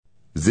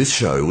This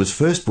show was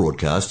first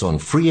broadcast on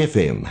Free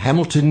FM,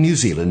 Hamilton, New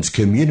Zealand's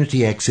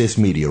community access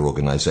media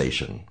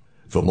organisation.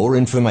 For more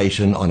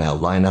information on our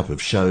lineup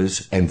of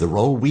shows and the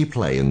role we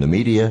play in the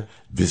media,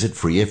 visit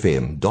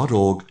freefm.org.nz.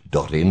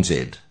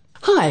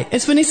 Hi,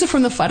 it's Vanessa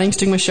from the Fighting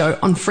Stigma Show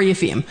on Free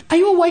FM. Are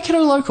you a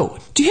Waikato local?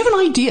 Do you have an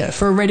idea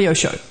for a radio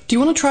show? Do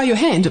you want to try your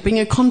hand at being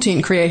a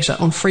content creator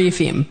on Free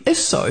FM? If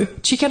so,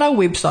 check out our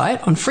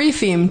website on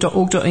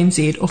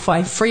freefm.org.nz or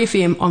find Free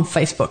FM on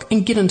Facebook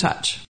and get in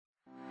touch.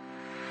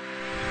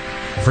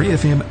 Free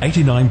FM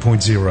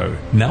 89.0.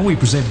 Now we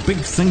present Big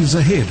Things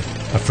Ahead,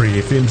 a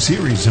Free FM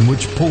series in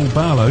which Paul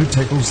Barlow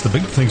tackles the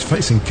big things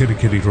facing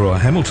Kirikiriroa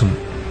Hamilton.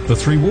 The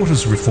Three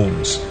Waters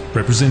reforms,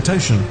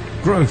 representation,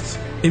 growth,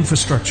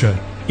 infrastructure,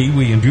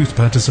 iwi and youth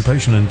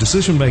participation in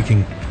decision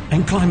making,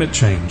 and climate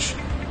change.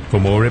 For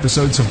more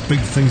episodes of Big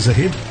Things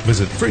Ahead,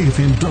 visit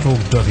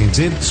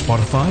freefm.org.nz,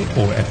 Spotify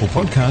or Apple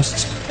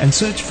Podcasts and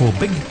search for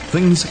Big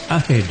Things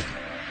Ahead.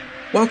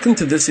 Welcome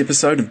to this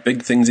episode of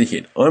Big Things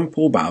Ahead. I'm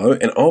Paul Barlow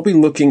and I'll be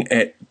looking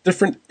at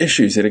different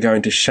issues that are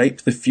going to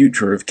shape the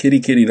future of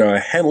Kirikiriroa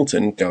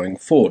Hamilton going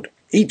forward.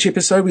 Each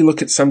episode we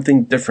look at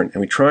something different and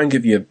we try and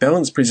give you a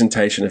balanced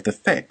presentation of the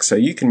facts so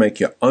you can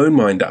make your own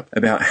mind up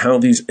about how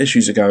these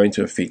issues are going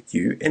to affect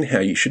you and how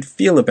you should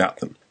feel about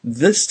them.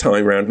 This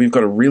time round we've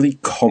got a really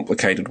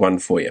complicated one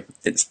for you.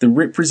 It's the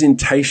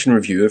representation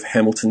review of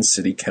Hamilton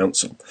City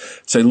Council.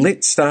 So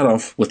let's start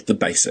off with the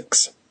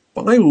basics.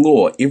 By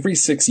law, every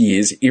 6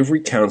 years, every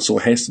council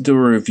has to do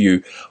a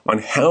review on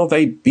how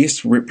they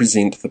best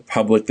represent the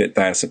public that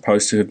they are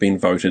supposed to have been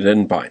voted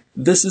in by.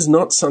 This is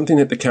not something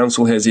that the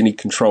council has any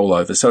control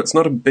over, so it's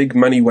not a big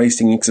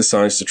money-wasting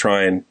exercise to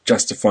try and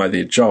justify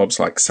their jobs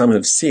like some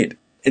have said.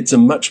 It's a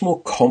much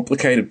more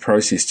complicated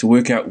process to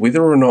work out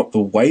whether or not the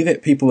way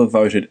that people are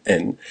voted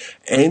in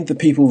and the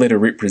people that are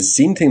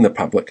representing the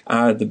public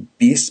are the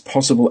best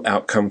possible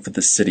outcome for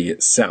the city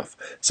itself.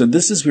 So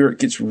this is where it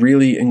gets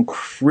really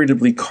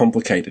incredibly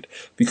complicated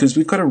because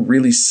we've got a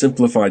really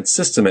simplified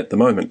system at the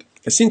moment.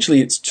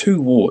 Essentially, it's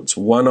 2 wards,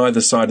 one either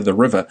side of the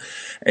river,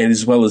 and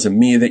as well as a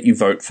mayor that you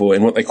vote for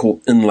and what they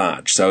call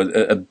in-large, so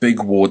a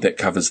big ward that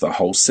covers the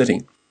whole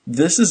city.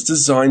 This is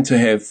designed to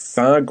have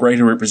far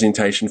greater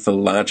representation for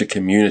larger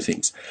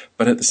communities,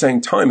 but at the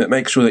same time it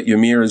makes sure that your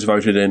mayor is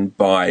voted in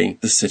by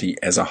the city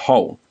as a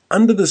whole.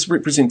 Under this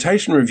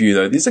representation review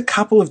though, there's a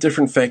couple of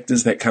different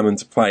factors that come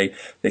into play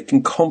that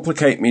can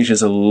complicate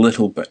measures a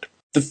little bit.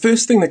 The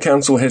first thing the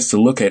council has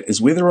to look at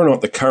is whether or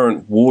not the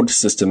current ward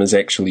system is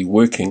actually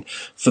working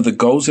for the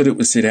goals that it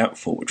was set out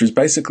for, which was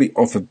basically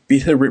offer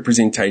better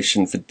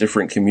representation for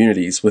different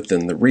communities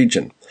within the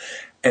region.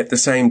 At the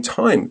same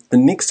time, the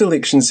next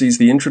election sees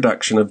the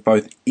introduction of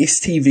both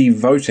STV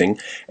voting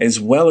as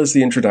well as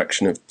the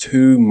introduction of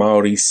 2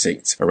 Māori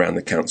seats around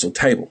the council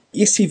table.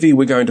 STV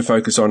we're going to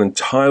focus on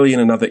entirely in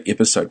another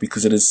episode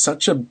because it is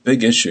such a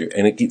big issue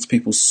and it gets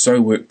people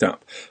so worked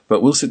up.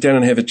 But we'll sit down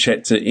and have a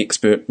chat to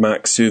expert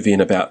Mark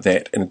Servian about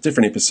that in a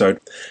different episode.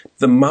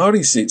 The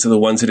Māori seats are the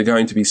ones that are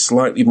going to be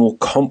slightly more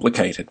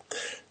complicated.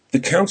 The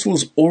council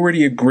has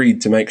already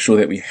agreed to make sure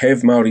that we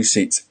have Māori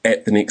seats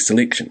at the next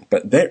election,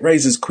 but that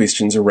raises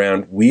questions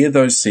around where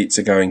those seats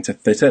are going to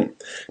fit in.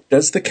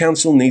 Does the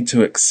council need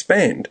to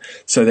expand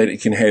so that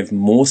it can have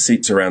more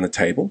seats around the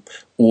table,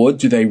 or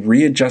do they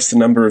readjust the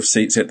number of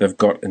seats that they've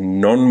got in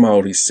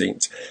non-Māori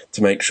seats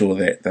to make sure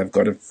that they've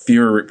got a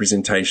fairer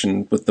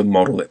representation with the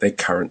model that they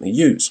currently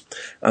use?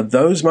 Are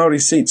those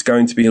Māori seats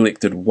going to be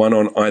elected one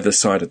on either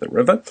side of the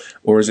river,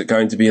 or is it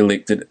going to be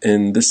elected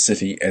in the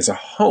city as a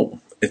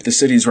whole? If the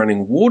city is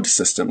running ward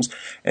systems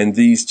and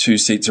these 2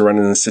 seats are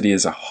running the city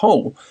as a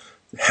whole,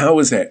 how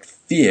is that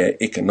fair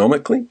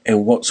economically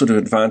and what sort of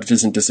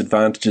advantages and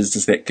disadvantages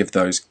does that give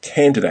those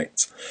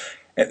candidates?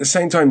 At the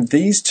same time,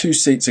 these 2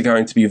 seats are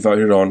going to be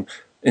voted on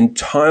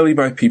entirely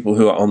by people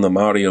who are on the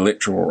Māori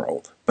electoral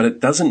roll, but it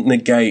doesn't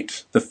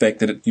negate the fact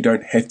that you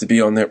don't have to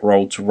be on that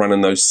roll to run in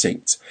those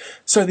seats.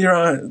 So there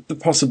are the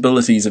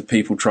possibilities of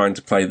people trying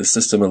to play the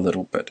system a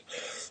little bit.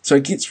 So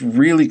it gets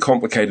really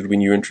complicated when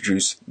you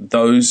introduce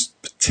those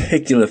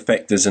particular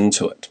factors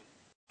into it.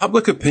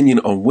 Public opinion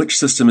on which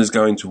system is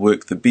going to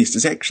work the best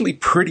is actually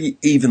pretty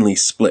evenly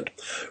split.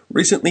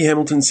 Recently,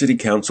 Hamilton City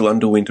Council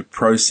underwent a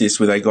process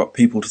where they got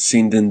people to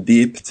send in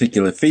their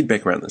particular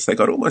feedback around this. They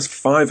got almost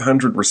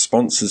 500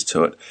 responses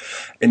to it,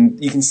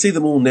 and you can see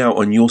them all now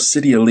on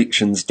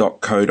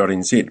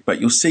yourcityelections.co.nz,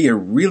 but you'll see a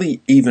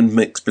really even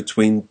mix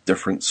between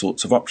different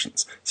sorts of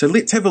options. So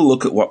let's have a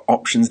look at what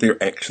options there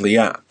actually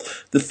are.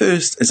 The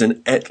first is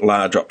an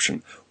at-large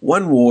option.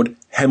 1 ward,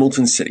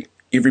 Hamilton City.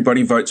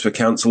 Everybody votes for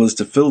councillors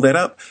to fill that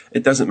up.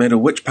 It doesn't matter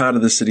which part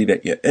of the city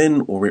that you're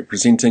in or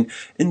representing.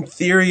 In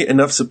theory,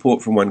 enough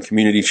support from one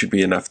community should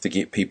be enough to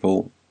get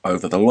people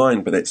over the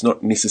line, but that's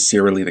not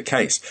necessarily the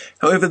case.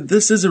 However,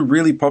 this is a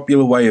really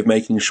popular way of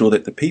making sure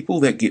that the people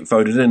that get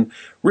voted in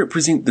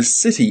represent the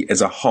city as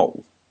a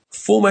whole.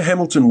 Former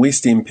Hamilton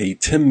West MP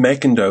Tim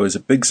McIndoe is a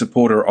big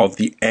supporter of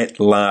the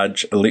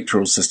at-large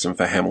electoral system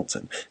for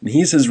Hamilton, and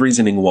here's his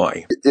reasoning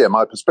why. Yeah,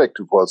 my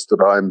perspective was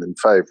that I'm in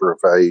favour of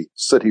a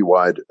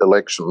citywide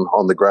election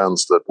on the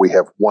grounds that we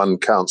have one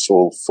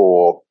council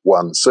for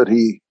one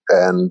city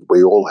and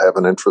we all have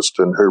an interest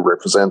in who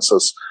represents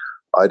us.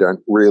 I don't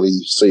really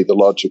see the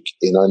logic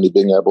in only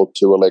being able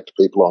to elect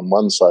people on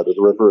one side of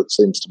the river. It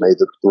seems to me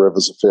that the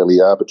river's a fairly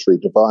arbitrary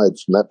divide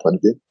from that point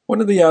of view.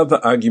 One of the other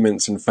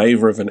arguments in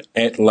favour of an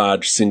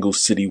at-large single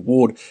city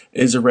ward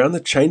is around the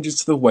changes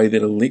to the way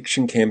that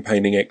election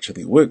campaigning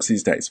actually works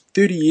these days.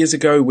 30 years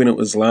ago, when it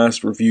was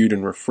last reviewed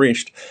and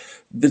refreshed,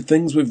 the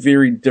things were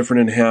very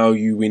different in how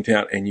you went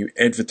out and you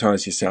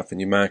advertised yourself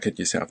and you market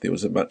yourself. There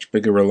was a much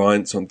bigger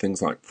reliance on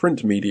things like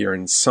print media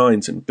and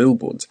signs and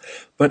billboards.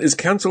 But as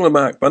Councillor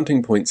Mark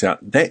Bunting points out,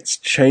 that's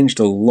changed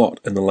a lot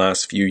in the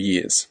last few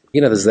years.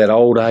 There's that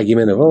old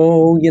argument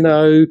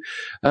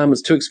of,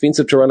 it's too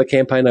expensive to run a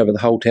campaign over the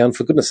whole town.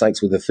 For goodness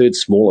sakes, we're the third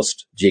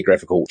smallest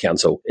geographical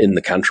council in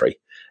the country.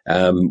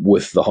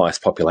 With the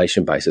highest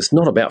population base. It's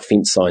not about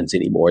fence signs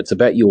anymore. It's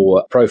about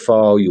your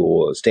profile,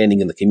 your standing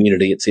in the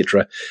community,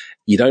 etc.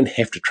 You don't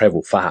have to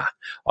travel far.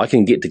 I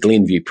can get to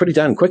Glenview pretty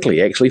darn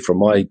quickly, actually, from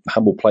my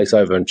humble place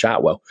over in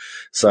Chartwell.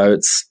 So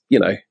it's,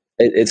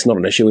 it's not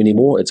an issue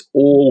anymore. It's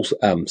all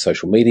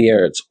social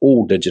media. It's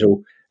all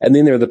digital. And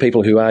then there are the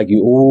people who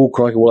argue, oh,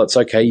 crikey, well, it's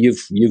okay.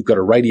 You've got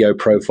a radio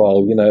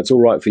profile. It's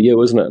all right for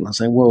you, isn't it? And I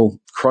say, well,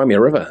 cry me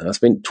a river. I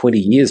spent 20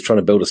 years trying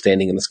to build a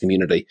standing in this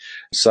community.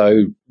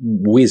 So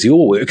where's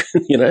your work,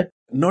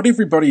 Not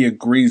everybody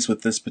agrees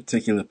with this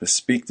particular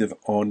perspective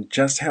on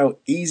just how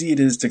easy it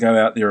is to go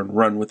out there and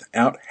run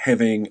without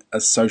having a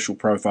social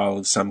profile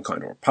of some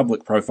kind or a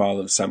public profile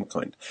of some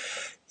kind.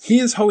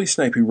 Here's Holly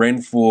Snape, who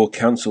ran for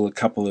council a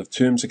couple of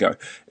terms ago,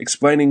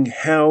 explaining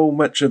how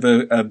much of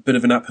a bit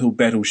of an uphill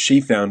battle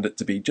she found it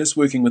to be just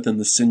working within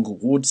the single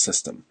ward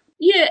system.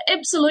 Yeah,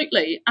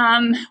 absolutely.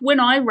 When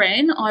I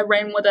ran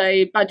with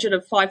a budget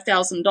of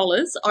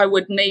 $5,000. I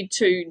would need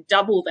to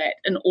double that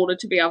in order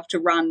to be able to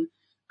run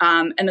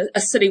a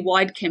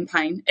citywide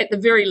campaign at the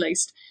very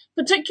least,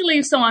 particularly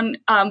if someone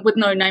with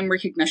no name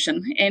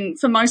recognition. And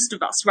for most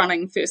of us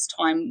running first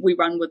time, we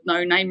run with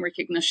no name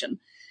recognition.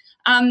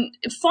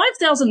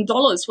 $5,000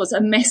 was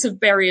a massive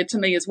barrier to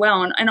me as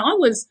well. And I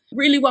was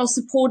really well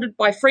supported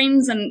by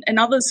friends and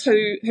others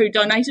who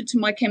donated to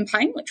my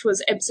campaign, which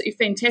was absolutely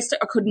fantastic.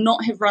 I could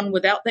not have run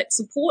without that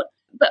support.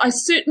 But I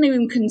certainly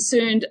am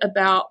concerned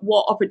about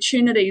what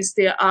opportunities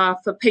there are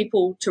for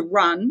people to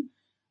run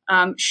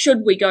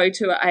should we go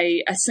to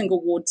a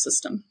single ward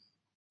system.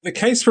 The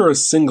case for a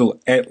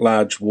single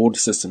at-large ward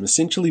system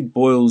essentially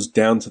boils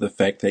down to the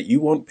fact that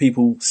you want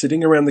people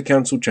sitting around the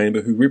council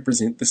chamber who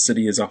represent the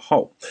city as a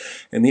whole.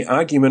 And the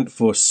argument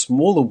for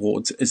smaller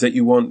wards is that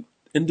you want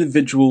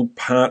individual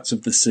parts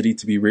of the city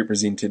to be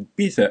represented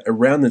better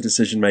around the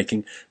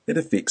decision-making that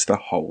affects the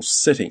whole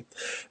city.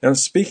 Now,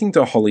 speaking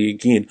to Holly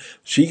again,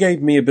 she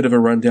gave me a bit of a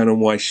rundown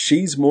on why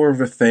she's more of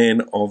a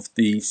fan of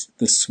the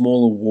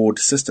smaller ward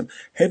system.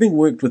 Having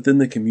worked within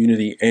the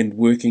community and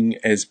working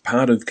as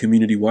part of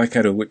Community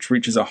Waikato, which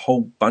reaches a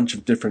whole bunch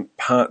of different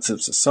parts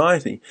of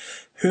society,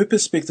 her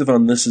perspective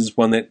on this is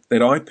one that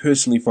I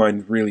personally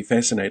find really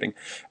fascinating,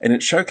 and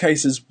it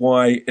showcases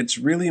why it's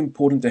really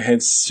important to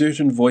have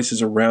certain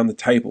voices around the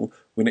table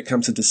when it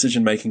comes to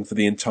decision-making for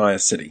the entire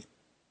city.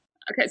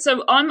 Okay,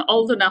 so I'm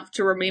old enough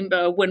to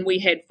remember when we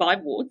had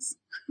 5 wards,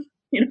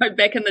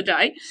 back in the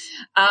day.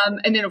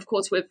 And then, of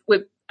course,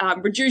 we've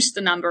reduced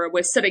the number.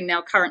 We're sitting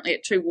now currently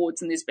at 2 wards,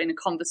 and there's been a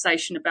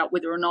conversation about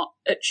whether or not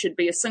it should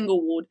be a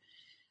single ward.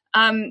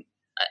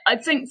 I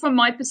think from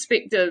my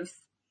perspective,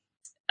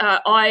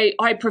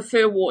 I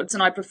prefer wards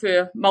and I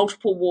prefer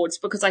multiple wards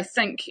because I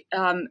think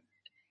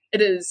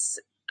it is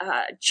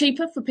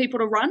cheaper for people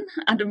to run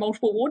under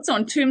multiple wards. So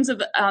in terms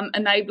of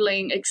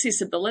enabling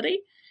accessibility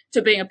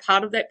to being a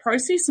part of that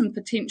process and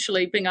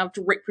potentially being able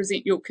to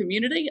represent your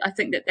community, I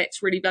think that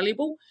that's really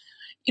valuable.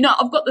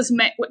 I've got this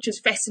map which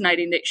is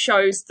fascinating that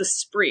shows the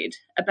spread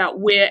about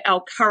where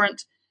our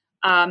current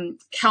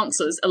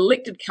councillors,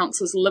 elected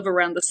councillors, live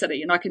around the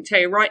city. And I can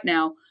tell you right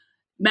now,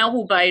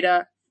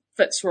 Melville-Bader,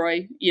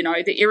 Fitzroy,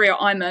 the area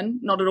I'm in,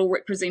 not at all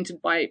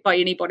represented by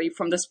anybody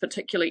from this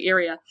particular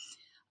area.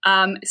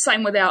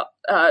 Same with our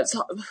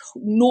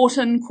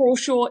Norton,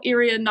 Crawshaw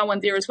area, no one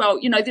there as well.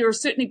 There are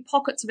certainly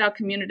pockets of our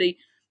community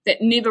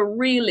that never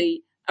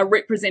really are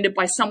represented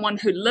by someone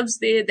who lives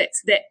there,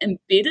 that's that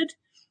embedded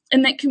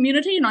in that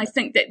community. And I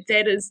think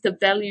that is the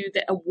value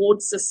that a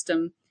ward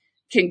system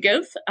can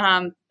give.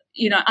 Under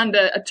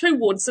a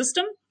 2-ward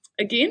system,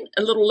 again,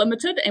 a little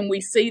limited, and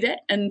we see that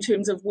in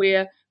terms of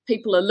where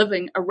people are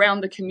living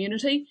around the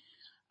community.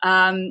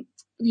 4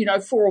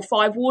 or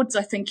 5 wards,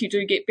 I think you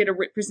do get better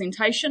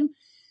representation.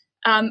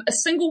 A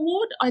single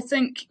ward, I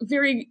think,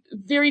 very,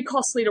 very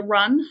costly to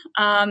run.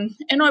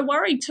 And I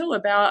worry too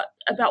about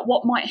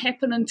what might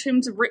happen in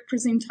terms of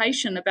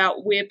representation,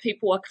 about where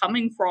people are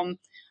coming from,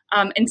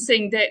 and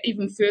seeing that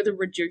even further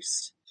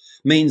reduced.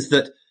 Means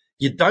that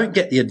you don't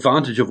get the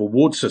advantage of a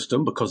ward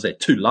system because they're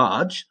too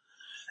large,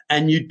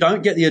 and you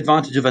don't get the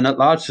advantage of an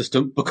at-large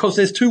system because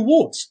there's 2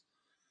 wards.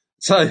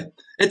 So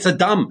it's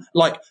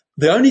the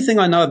only thing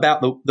I know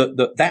about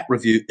that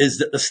review is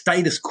that the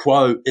status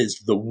quo is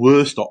the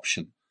worst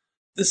option.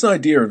 This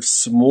idea of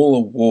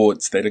smaller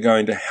wards that are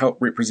going to help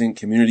represent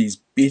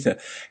communities better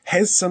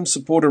has some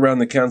support around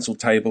the council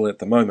table at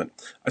the moment.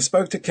 I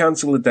spoke to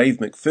Councillor Dave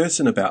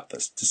McPherson about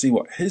this to see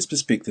what his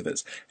perspective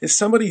is. As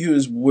somebody who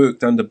has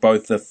worked under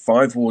both the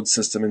 5-ward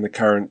system and the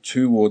current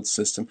 2-ward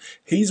system,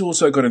 he's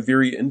also got a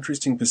very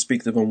interesting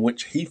perspective on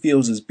which he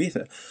feels is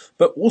better.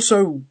 But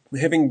also,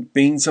 having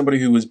been somebody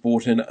who was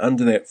brought in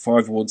under that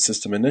 5-ward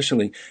system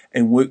initially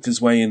and worked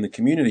his way in the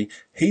community,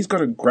 he's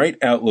got a great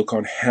outlook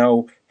on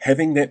how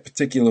having that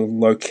particular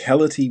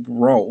locality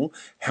role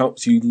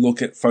helps you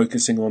look at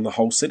focusing on the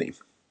whole city.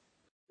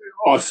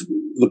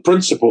 The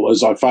principle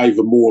is I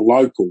favour more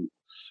local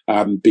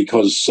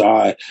because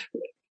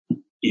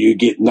you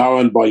get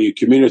known by your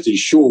community.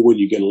 Sure, when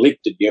you get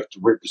elected, you have to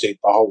represent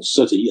the whole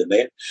city and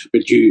that,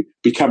 but you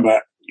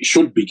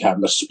should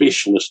become a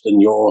specialist in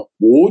your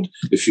ward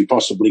if you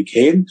possibly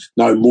can.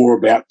 Know more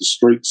about the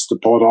streets, the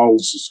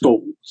potholes, the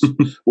schools,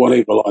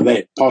 whatever like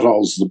that.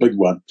 Potholes is the big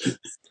one.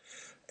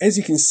 As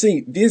you can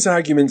see, there's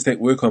arguments that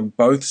work on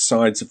both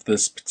sides of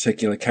this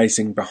particular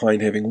casing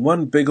behind having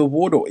one bigger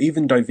ward or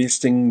even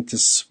divesting to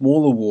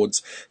smaller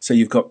wards so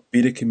you've got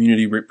better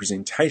community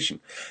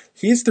representation.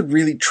 Here's the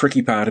really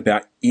tricky part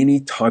about any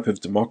type of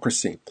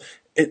democracy.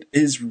 It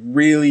is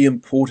really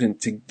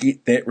important to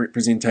get that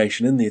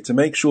representation in there to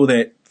make sure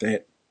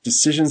that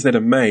decisions that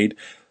are made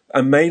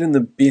in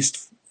the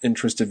best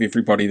interest of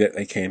everybody that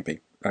they can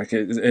be. Like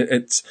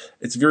it's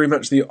very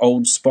much the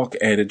old Spock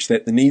adage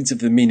that the needs of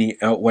the many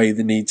outweigh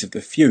the needs of the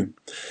few.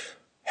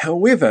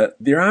 However,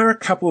 there are a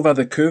couple of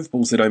other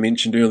curveballs that I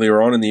mentioned earlier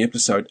on in the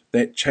episode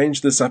that change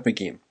this up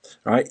again.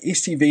 Right?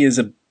 STV is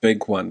a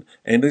big one,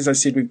 and as I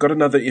said, we've got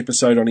another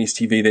episode on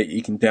STV that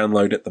you can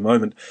download at the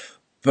moment.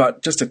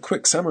 But just a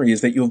quick summary is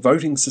that your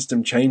voting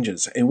system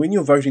changes, and when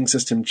your voting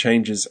system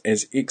changes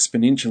as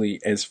exponentially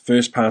as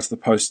first past the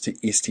post to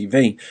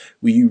STV,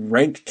 where you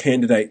rank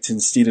candidates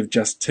instead of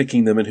just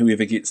ticking them and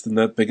whoever gets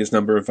the biggest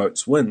number of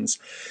votes wins,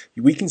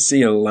 we can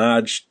see a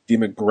large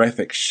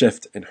demographic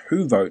shift in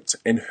who votes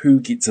and who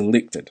gets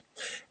elected.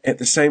 At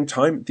the same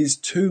time, there's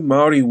 2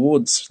 Māori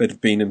wards that have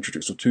been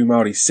introduced, or 2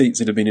 Māori seats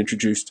that have been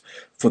introduced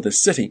for the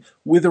city.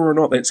 Whether or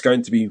not that's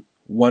going to be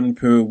 1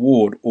 per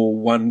ward or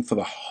 1 for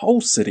the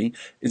whole city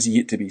is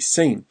yet to be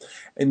seen.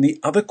 And the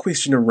other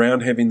question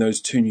around having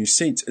those 2 new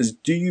seats is,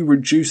 do you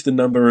reduce the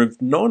number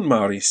of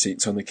non-Māori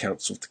seats on the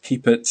council to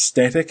keep it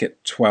static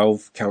at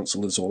 12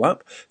 councillors all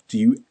up? Do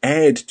you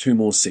add 2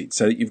 more seats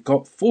so that you've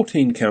got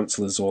 14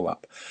 councillors all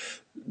up?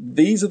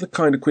 These are the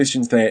kind of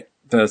questions that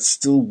they're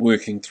still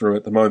working through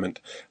at the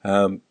moment.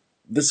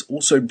 This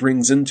also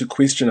brings into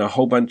question a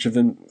whole bunch of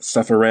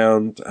stuff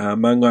around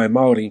Māngai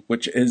Māori,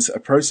 which is a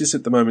process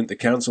at the moment the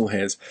council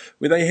has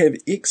where they have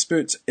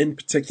experts in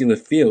particular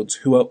fields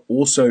who are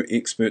also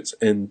experts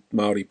in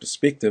Māori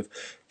perspective,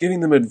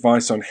 giving them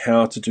advice on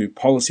how to do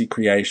policy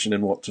creation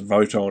and what to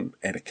vote on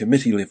at a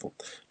committee level,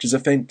 which is a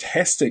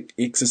fantastic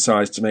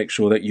exercise to make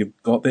sure that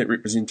you've got that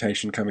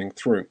representation coming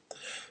through.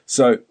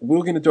 So we're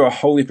going to do a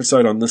whole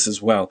episode on this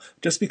as well,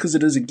 just because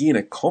it is, again,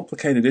 a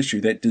complicated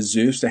issue that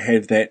deserves to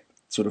have that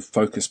sort of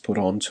focus put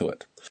onto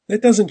it.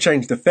 That doesn't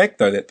change the fact,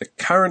 though, that the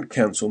current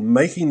council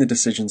making the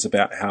decisions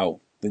about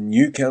how the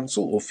new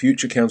council or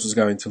future council is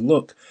going to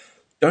look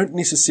don't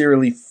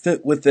necessarily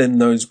fit within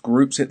those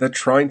groups that they're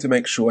trying to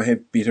make sure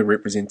have better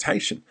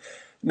representation.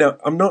 Now,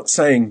 I'm not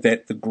saying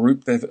that the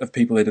group of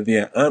people that are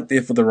there aren't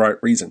there for the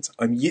right reasons.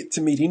 I'm yet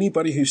to meet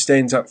anybody who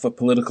stands up for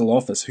political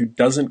office who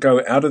doesn't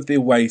go out of their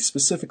way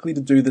specifically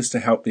to do this to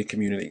help their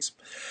communities.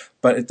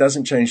 But it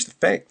doesn't change the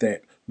fact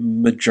that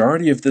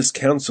majority of this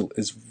council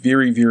is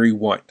very, very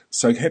white.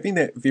 So having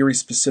that very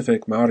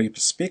specific Māori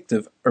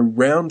perspective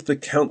around the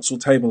council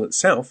table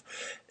itself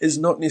is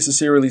not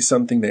necessarily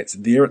something that's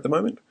there at the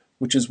moment,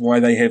 which is why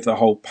they have the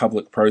whole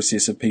public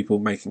process of people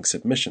making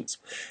submissions.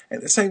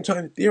 At the same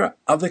time, there are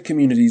other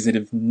communities that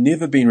have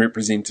never been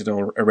represented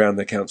around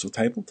the council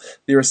table.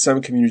 There are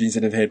some communities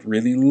that have had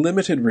really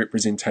limited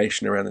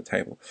representation around the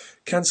table.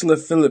 Councillor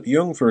Philip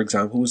Young, for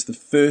example, was the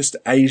first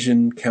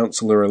Asian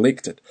councillor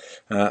elected.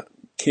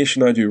 Kesh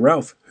Naidu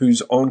Ralph,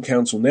 who's on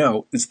council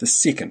now, is the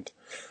second.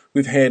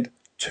 We've had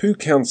 2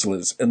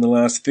 councillors in the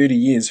last 30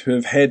 years who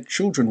have had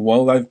children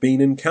while they've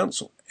been in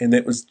council, and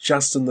that was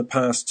just in the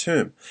past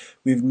term.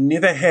 We've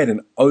never had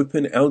an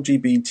open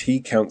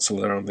LGBT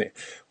councillor on there.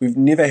 We've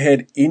never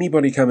had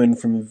anybody come in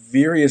from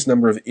various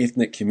number of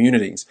ethnic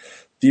communities.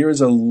 There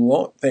is a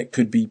lot that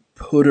could be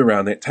put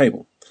around that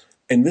table.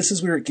 And this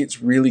is where it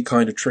gets really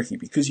kind of tricky,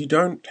 because you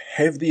don't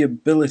have the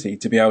ability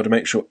to be able to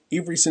make sure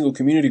every single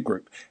community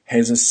group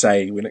has a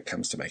say when it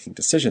comes to making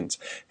decisions.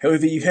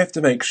 However, you have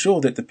to make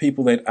sure that the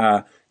people that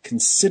are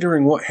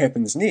considering what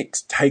happens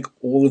next take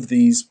all of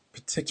these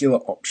particular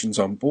options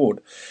on board.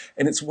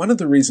 And it's one of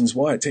the reasons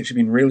why it's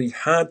actually been really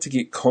hard to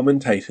get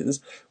commentators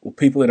or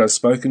people that I've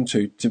spoken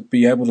to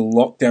be able to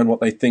lock down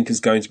what they think is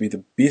going to be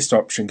the best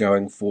option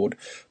going forward,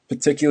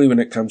 particularly when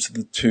it comes to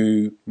the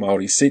 2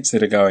 Māori seats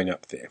that are going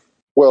up there.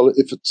 Well,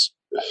 if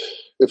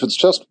it's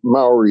just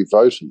Maori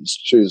voters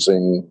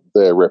choosing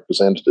their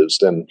representatives,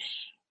 then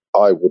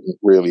I wouldn't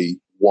really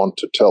want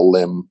to tell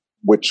them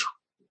which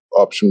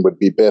option would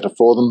be better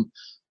for them.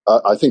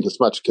 I think as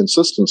much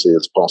consistency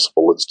as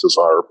possible is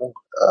desirable,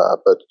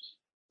 but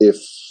if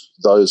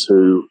those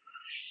who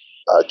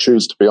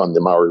choose to be on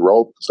the Maori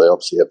roll, because they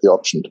obviously have the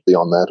option to be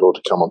on that or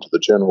to come onto the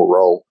general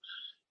roll,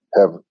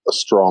 have a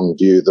strong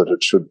view that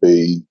it should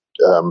be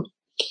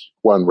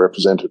one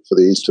representative for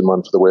the East and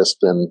one for the West,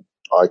 then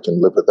I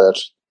can live with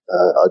that.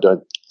 I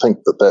don't think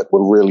that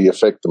will really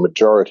affect the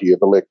majority of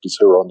electors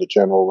who are on the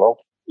general roll.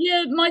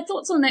 Yeah, my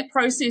thoughts on that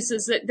process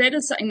is that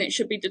is something that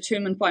should be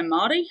determined by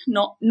Māori,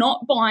 not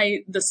by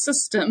the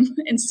system,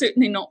 and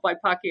certainly not by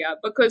Pākehā,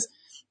 because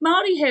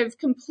Māori have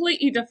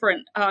completely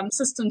different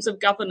systems of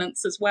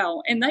governance as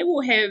well, and they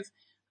will have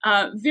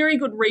very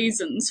good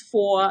reasons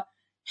for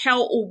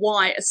how or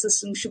why a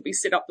system should be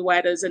set up the way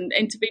it is.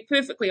 And to be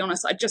perfectly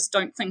honest, I just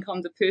don't think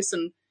I'm the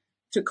person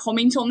to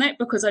comment on that,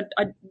 because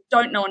I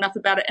don't know enough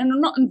about it, and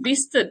I'm not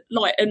invested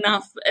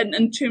enough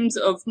in terms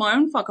of my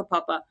own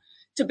whakapapa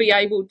to be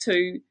able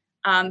to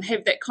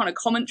have that kind of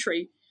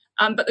commentary.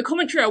 But the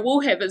commentary I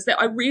will have is that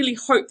I really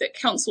hope that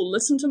council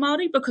listen to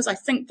Māori, because I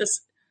think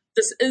this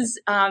is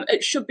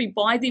it should be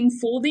by them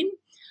for them,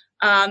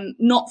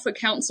 not for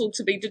council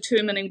to be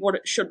determining what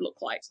it should look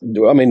like.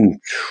 I mean,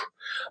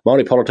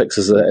 Māori politics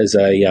is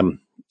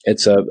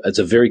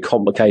a very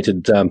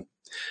complicated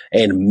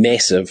and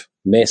massive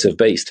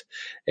beast,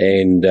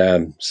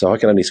 and so I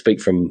can only speak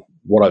from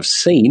what I've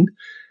seen.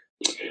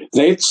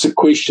 That's a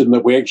question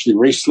that we're actually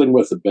wrestling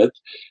with a bit.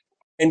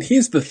 And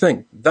here's the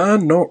thing, they're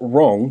not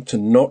wrong to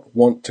not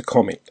want to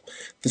comment.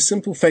 The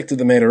simple fact of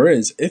the matter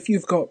is, if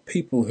you've got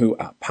people who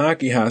are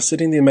Pākehā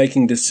sitting there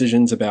making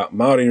decisions about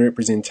Māori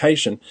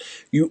representation,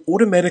 you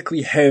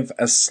automatically have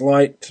a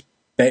slight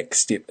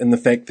backstep in the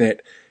fact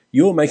that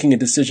you're making a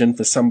decision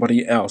for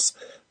somebody else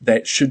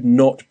that should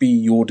not be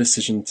your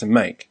decision to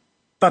make.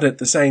 But at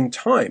the same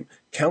time,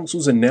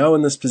 councils are now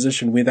in this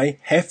position where they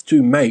have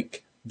to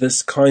make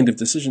this kind of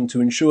decision to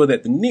ensure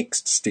that the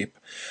next step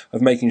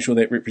of making sure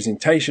that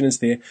representation is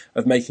there,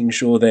 of making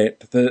sure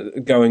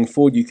that going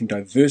forward you can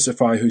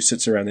diversify who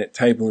sits around that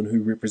table and who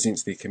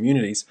represents their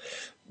communities,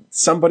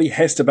 somebody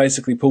has to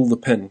basically pull the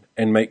pin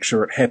and make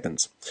sure it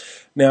happens.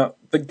 Now,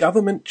 the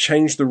government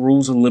changed the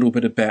rules a little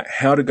bit about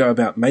how to go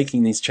about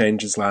making these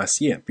changes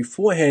last year.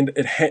 Beforehand,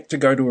 it had to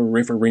go to a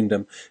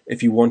referendum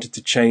if you wanted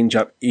to change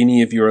up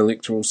any of your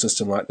electoral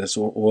system like this,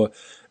 or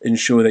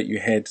ensure that you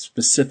had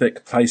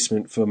specific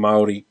placement for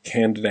Māori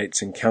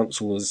candidates and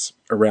councillors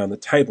around the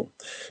table.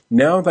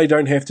 Now they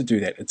don't have to do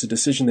that. It's a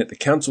decision that the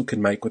council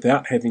can make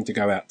without having to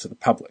go out to the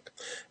public.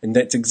 And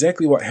that's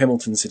exactly what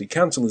Hamilton City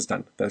Council has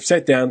done. They've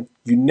sat down,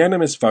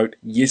 unanimous vote,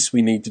 yes,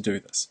 we need to do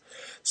this.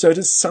 So it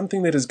is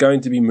something that is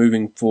going to be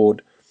moving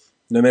forward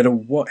no matter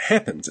what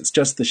happens. It's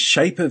just the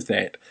shape of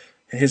that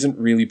hasn't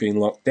really been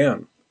locked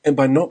down. And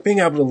by not being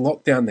able to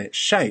lock down that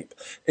shape,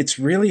 it's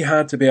really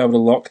hard to be able to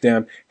lock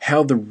down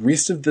how the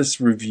rest of this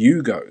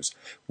review goes.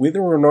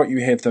 Whether or not you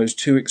have those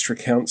 2 extra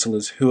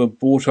councillors who are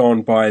brought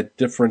on by a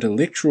different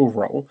electoral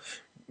roll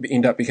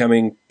end up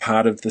becoming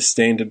part of the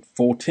standard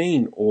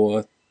 14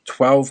 or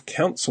 12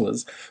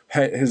 councillors.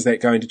 Is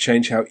that going to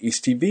change how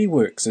STV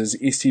works? Is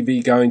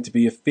STV going to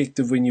be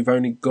effective when you've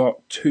only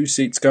got 2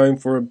 seats going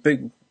for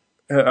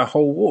a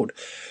whole ward?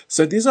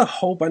 So there's a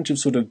whole bunch of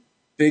sort of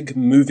big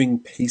moving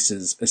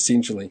pieces,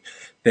 essentially,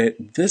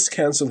 that this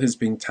council has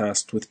been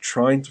tasked with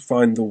trying to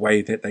find the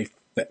way that they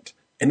fit.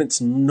 And it's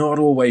not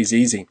always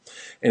easy,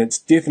 and it's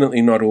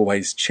definitely not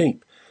always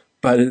cheap,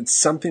 but it's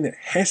something that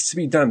has to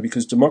be done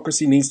because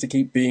democracy needs to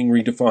keep being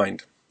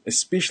redefined,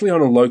 especially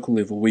on a local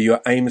level where your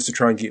aim is to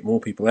try and get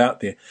more people out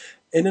there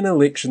in an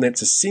election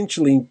that's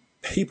essentially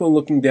people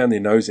looking down their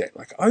nose at.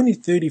 Like, only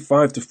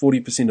 35 to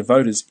 40% of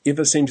voters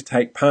ever seem to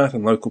take part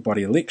in local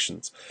body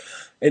elections.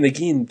 And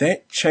again,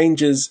 that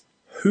changes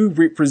who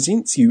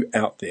represents you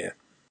out there.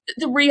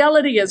 The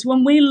reality is,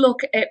 when we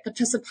look at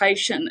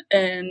participation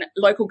in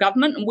local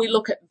government and we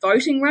look at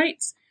voting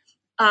rates,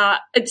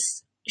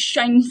 it's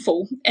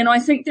shameful. And I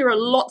think there are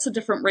lots of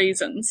different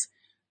reasons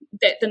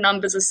that the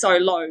numbers are so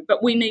low.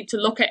 But we need to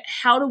look at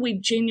how do we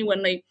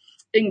genuinely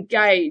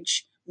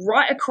engage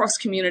right across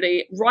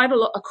community, right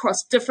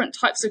across different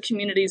types of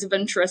communities of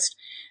interest,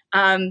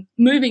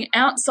 moving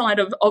outside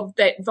of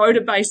that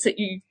voter base that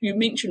you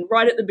mentioned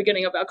right at the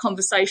beginning of our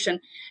conversation,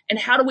 and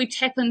how do we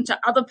tap into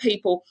other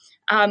people,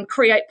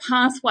 create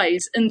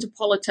pathways into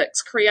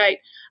politics, create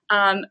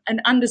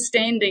an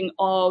understanding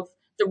of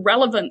the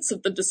relevance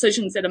of the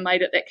decisions that are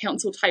made at that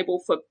council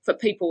table for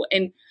people,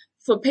 and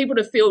for people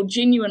to feel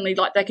genuinely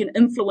like they can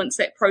influence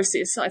that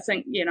process. I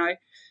think,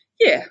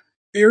 yeah.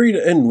 Buried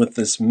in with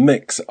this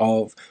mix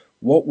of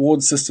what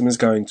ward system is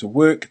going to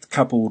work,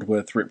 coupled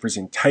with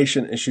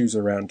representation issues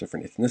around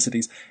different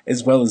ethnicities,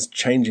 as well as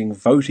changing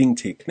voting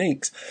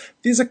techniques,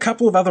 there's a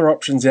couple of other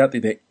options out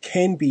there that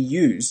can be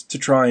used to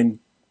try and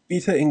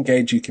better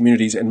engage your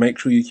communities and make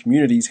sure your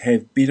communities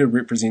have better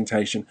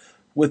representation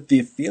with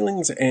their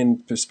feelings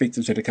and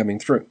perspectives that are coming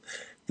through.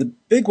 The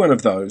big one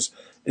of those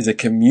is a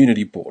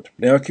community board.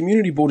 Now, a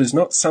community board is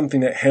not something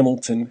that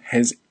Hamilton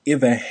has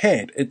ever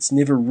had. It's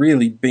never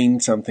really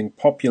been something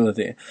popular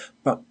there.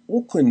 But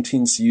Auckland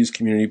tends to use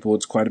community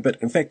boards quite a bit.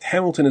 In fact,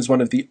 Hamilton is one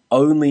of the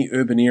only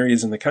urban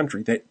areas in the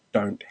country that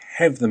don't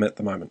have them at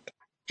the moment.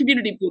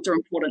 Community boards are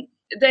important.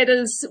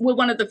 We're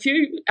one of the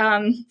few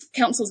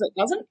councils that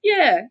doesn't.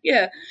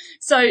 Yeah.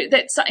 So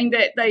that's something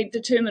that they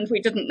determined we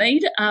didn't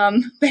need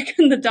back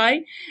in the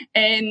day.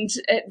 And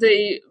at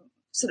the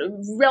sort of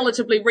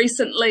relatively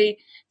recently,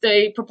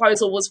 the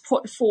proposal was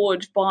put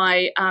forward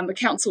by the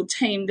council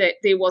team that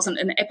there wasn't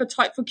an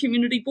appetite for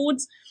community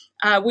boards.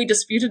 We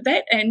disputed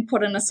that and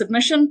put in a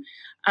submission.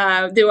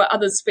 There were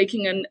others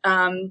speaking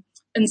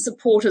in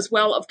support as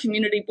well of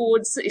community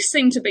boards. There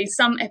seemed to be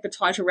some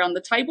appetite around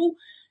the table.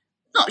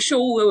 Not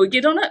sure where we'll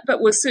get on it,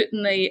 but we'll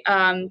certainly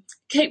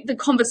keep the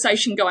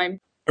conversation going.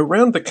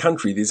 Around the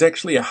country, there's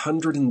actually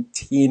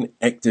 110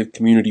 active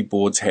community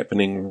boards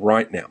happening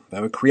right now. They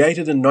were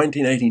created in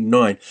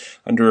 1989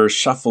 under a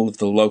shuffle of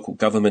the Local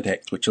Government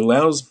Act, which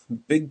allows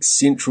big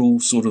central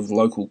sort of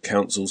local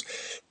councils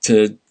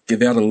to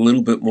give out a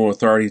little bit more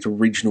authority to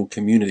regional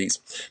communities.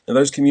 Now,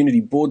 those community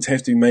boards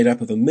have to be made up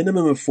of a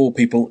minimum of 4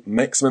 people,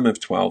 maximum of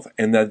 12,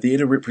 and they're there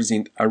to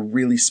represent a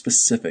really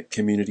specific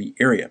community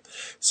area.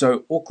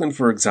 So Auckland,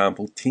 for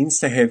example, tends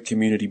to have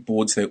community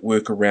boards that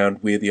work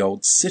around where the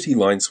old city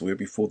lines were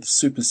before the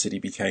super city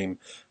became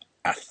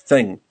a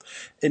thing.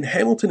 In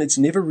Hamilton, it's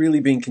never really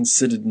been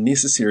considered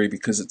necessary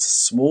because it's a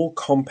small,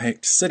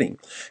 compact city.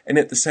 And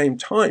at the same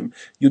time,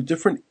 your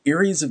different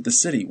areas of the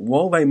city,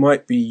 while they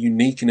might be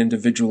unique and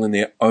individual in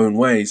their own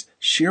ways,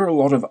 share a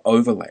lot of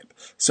overlap.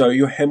 So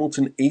your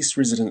Hamilton East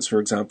residents, for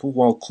example,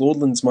 while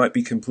Claudelands might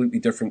be completely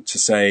different to,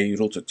 say,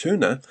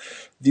 Rototuna,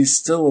 there's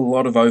still a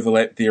lot of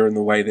overlap there in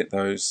the way that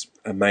those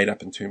are made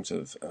up in terms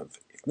of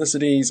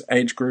ethnicities,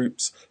 age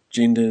groups,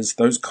 genders,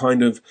 those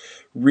kind of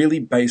really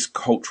base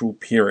cultural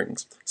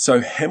pairings. So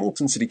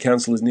Hamilton City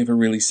Council has never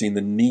really seen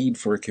the need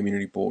for a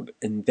community board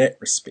in that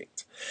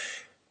respect.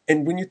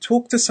 And when you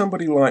talk to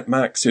somebody like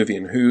Mark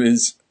Servian, who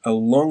is a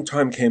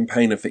long-time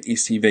campaigner for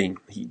STV,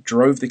 he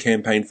drove the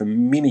campaign for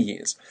many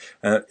years,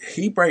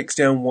 he breaks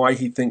down why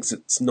he thinks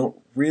it's not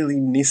really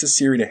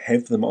necessary to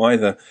have them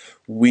either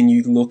when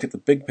you look at the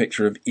big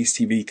picture of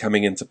STV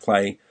coming into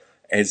play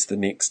as the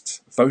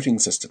next voting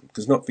system.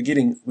 Because not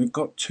forgetting, we've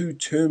got 2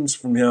 terms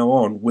from now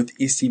on with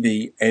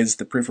STV as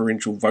the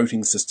preferential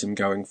voting system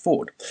going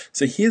forward.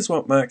 So here's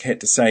what Mark had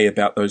to say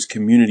about those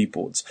community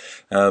boards.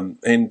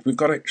 And we've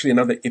got actually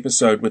another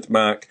episode with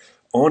Mark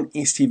on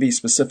STV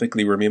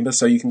specifically, remember,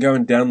 so you can go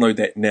and download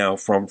that now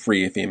from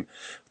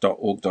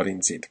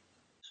freefm.org.nz.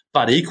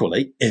 But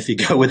equally, if you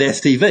go with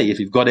STV, if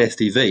you've got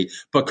STV,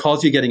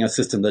 because you're getting a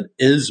system that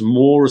is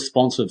more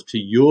responsive to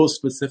your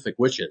specific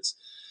wishes,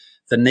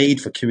 the need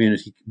for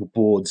community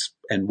boards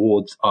and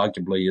wards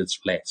arguably is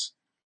less.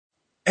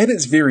 At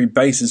its very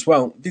base as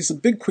well, there's a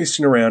big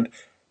question around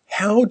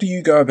how do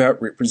you go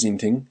about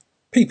representing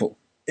people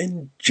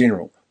in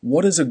general?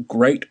 What is a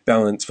great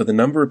balance for the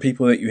number of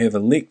people that you have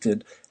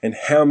elected and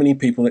how many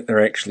people that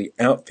they're actually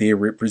out there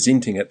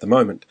representing at the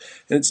moment?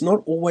 And it's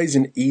not always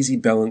an easy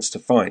balance to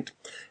find.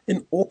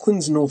 In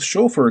Auckland's North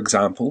Shore, for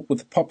example,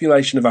 with a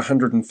population of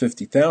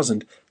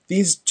 150,000,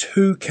 there's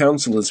 2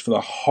 councillors for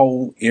the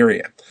whole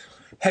area.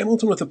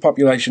 Hamilton, with a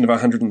population of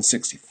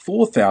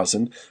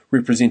 164,000,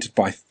 represented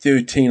by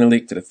 13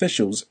 elected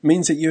officials,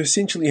 means that you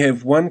essentially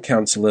have 1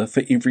 councillor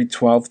for every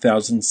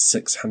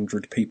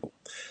 12,600 people.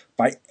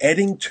 By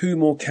adding 2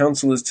 more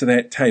councillors to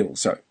that table,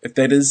 so if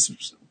that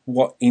is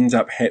what ends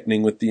up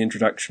happening with the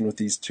introduction with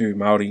these 2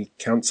 Māori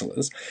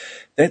councillors,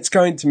 that's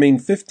going to mean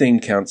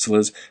 15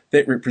 councillors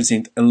that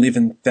represent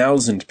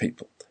 11,000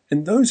 people.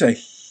 And those are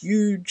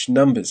huge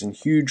numbers and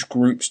huge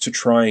groups to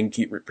try and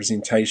get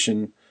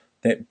representation,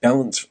 that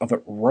balance of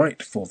it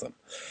right for them.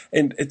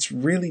 And it's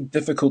really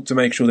difficult to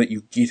make sure that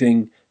you're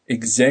getting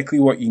exactly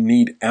what you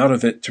need out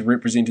of it to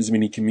represent as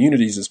many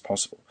communities as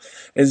possible.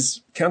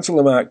 As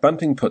Councillor Mark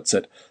Bunting puts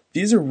it,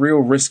 there's a real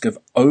risk of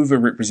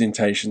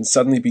over-representation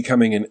suddenly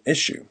becoming an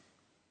issue.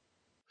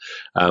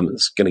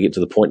 It's going to get to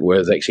the point where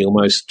it's actually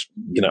almost,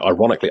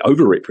 ironically,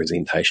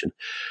 over-representation.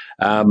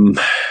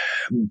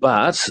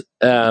 But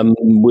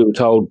we were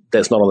told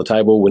that's not on the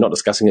table. We're not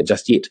discussing it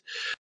just yet.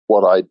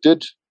 What I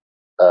did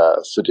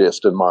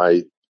suggest in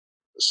my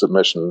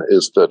submission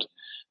is that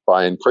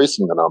by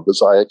increasing the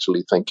numbers, I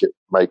actually think it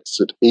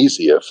makes it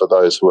easier for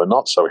those who are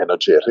not so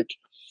energetic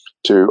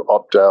to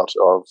opt out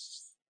of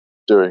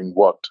doing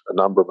what a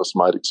number of us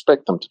might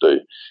expect them to do.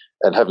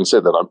 And having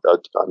said that,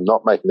 I'm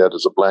not making that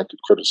as a blanket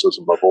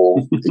criticism of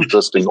all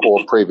existing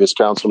or previous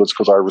councillors,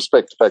 because I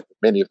respect the fact that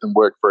many of them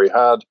work very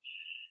hard.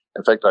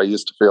 In fact, I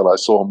used to feel I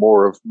saw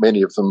more of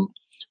many of them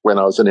when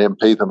I was an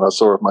MP than I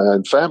saw of my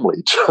own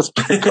family, just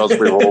because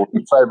we were all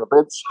in the same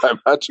events so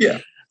much. Yeah.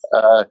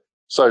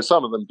 So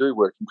some of them do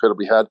work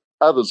incredibly hard.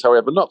 Others,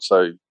 however, not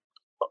so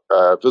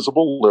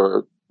visible. There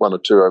are one or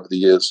two over the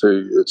years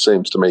who, it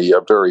seems to me,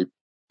 are very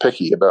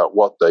picky about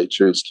what they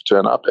choose to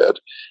turn up at.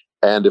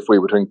 And if we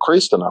were to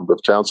increase the number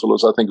of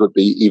councillors, I think it would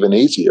be even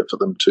easier for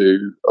them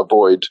to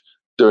avoid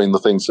doing the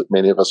things that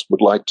many of us would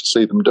like to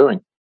see them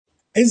doing.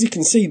 As you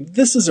can see,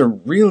 this is a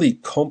really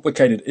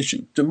complicated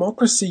issue.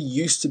 Democracy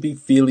used to be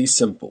fairly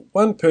simple.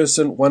 One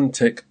person, one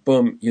tick,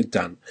 boom, you're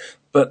done.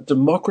 But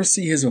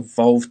democracy has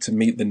evolved to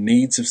meet the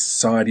needs of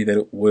society that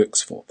it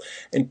works for.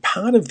 And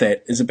part of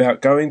that is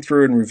about going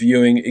through and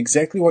reviewing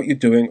exactly what you're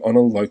doing on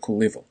a local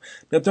level.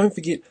 Now, don't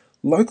forget,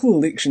 local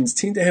elections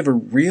tend to have a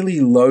really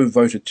low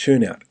voter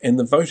turnout, and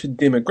the voter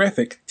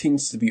demographic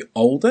tends to be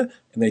older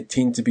and they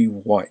tend to be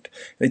white.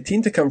 They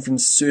tend to come from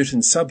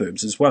certain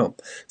suburbs as well.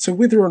 So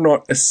whether or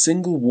not a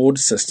single ward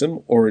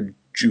system or a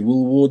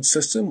dual ward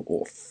system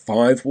or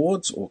 5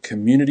 wards or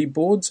community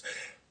boards,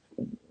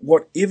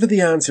 whatever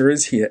the answer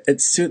is here,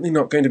 it's certainly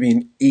not going to be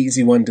an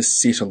easy one to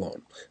settle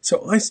on.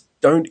 So I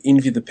don't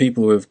envy the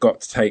people who have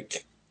got to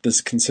take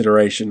this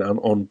consideration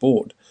on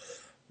board.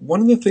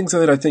 One of the things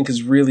that I think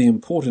is really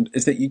important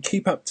is that you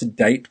keep up to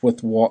date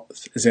with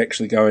what is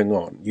actually going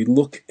on. You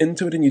look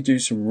into it and you do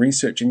some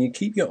research and you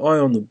keep your eye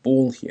on the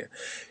ball here.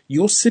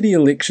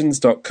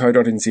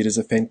 YourCityElections.co.nz is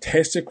a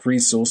fantastic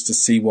resource to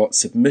see what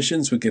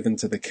submissions were given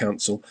to the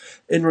council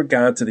in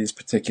regard to these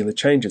particular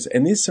changes.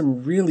 And there's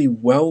some really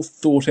well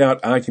thought out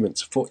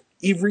arguments for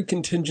every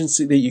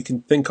contingency that you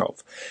can think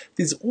of.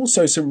 There's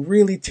also some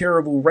really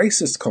terrible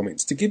racist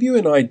comments to give you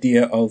an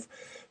idea of,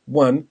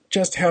 one,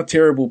 just how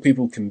terrible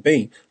people can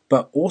be,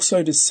 but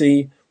also to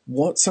see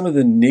what some of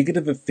the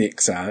negative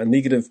effects are and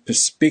negative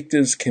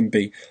perspectives can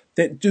be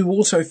that do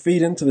also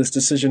feed into this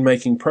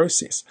decision-making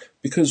process.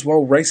 Because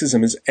while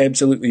racism is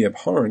absolutely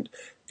abhorrent,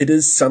 it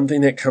is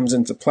something that comes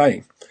into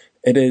play.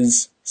 It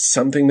is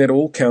something that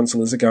all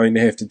councillors are going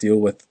to have to deal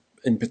with,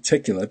 in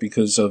particular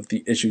because of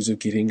the issues of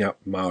getting up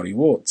Māori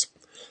wards.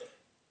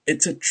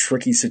 It's a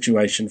tricky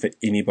situation for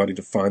anybody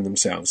to find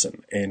themselves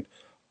in, and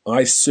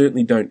I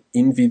certainly don't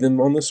envy them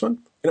on this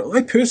one. And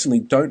I personally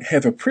don't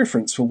have a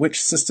preference for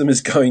which system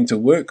is going to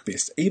work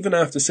best, even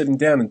after sitting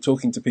down and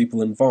talking to people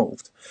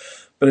involved.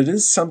 But it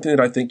is something that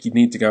I think you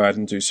need to go out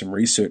and do some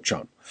research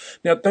on.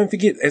 Now, don't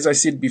forget, as I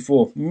said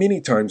before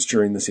many times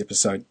during this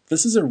episode,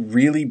 this is a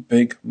really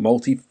big,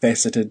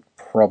 multifaceted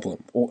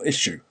problem or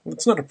issue. Well,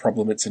 it's not a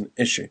problem, it's an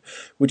issue,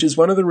 which is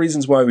one of the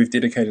reasons why we've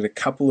dedicated a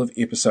couple of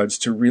episodes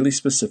to really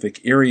specific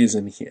areas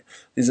in here.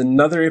 There's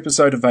another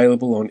episode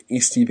available on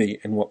STV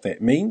and what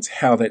that means,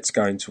 how that's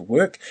going to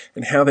work,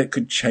 and how that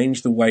could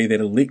change the way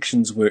that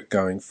elections work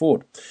going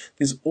forward.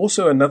 There's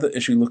also another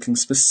issue looking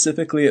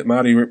specifically at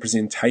Māori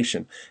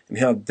representation and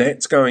how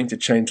that's going to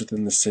change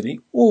within the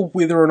city, or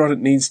whether or not it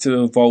needs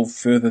to evolve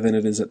further than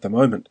it is at the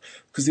moment.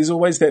 Because there's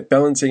always that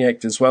balancing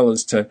act as well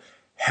as to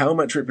how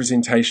much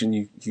representation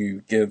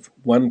you give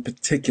one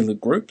particular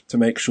group to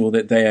make sure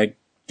that they are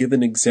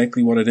given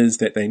exactly what it is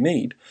that they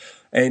need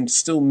and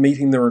still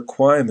meeting the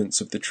requirements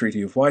of the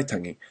Treaty of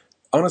Waitangi.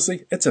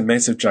 Honestly, it's a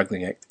massive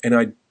juggling act, and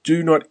I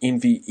do not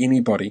envy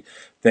anybody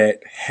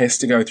that has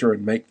to go through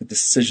and make the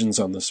decisions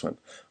on this one.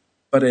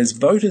 But as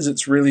voters,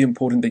 it's really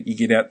important that you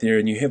get out there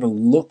and you have a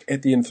look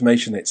at the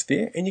information that's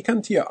there and you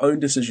come to your own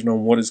decision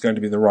on what is going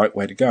to be the right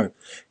way to go.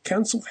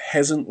 Council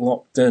hasn't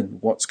locked in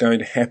what's going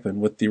to happen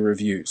with their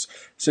reviews,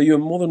 so you're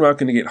more than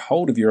welcome to get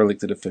hold of your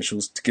elected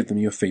officials to give them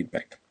your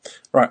feedback.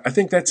 Right, I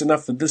think that's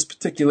enough for this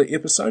particular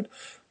episode.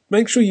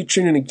 Make sure you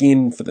tune in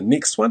again for the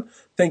next one.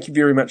 Thank you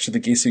very much to the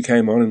guests who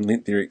came on and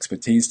lent their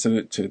expertise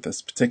to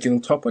this particular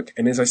topic.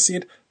 And as I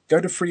said, go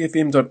to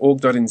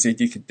freefm.org.nz.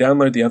 You can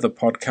download the other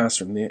podcasts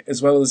from there,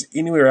 as well as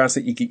anywhere else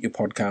that you get your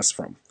podcasts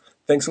from.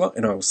 Thanks a lot,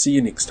 and I will see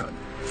you next time.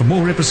 For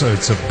more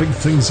episodes of Big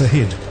Things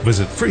Ahead,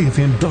 visit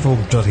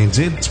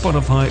freefm.org.nz,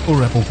 Spotify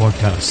or Apple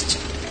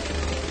Podcasts.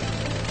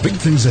 Big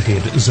Things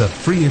Ahead is a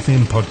Free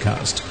FM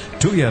podcast.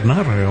 Tuia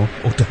ngā reo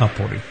o Te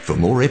Hapori. For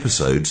more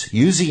episodes,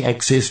 use the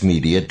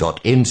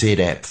accessmedia.nz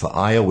app for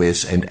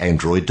iOS and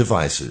Android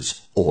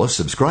devices, or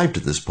subscribe to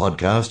this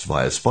podcast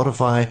via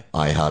Spotify,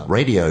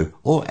 iHeartRadio,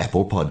 or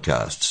Apple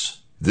Podcasts.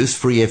 This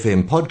Free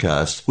FM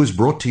podcast was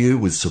brought to you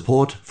with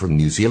support from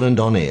New Zealand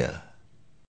On Air.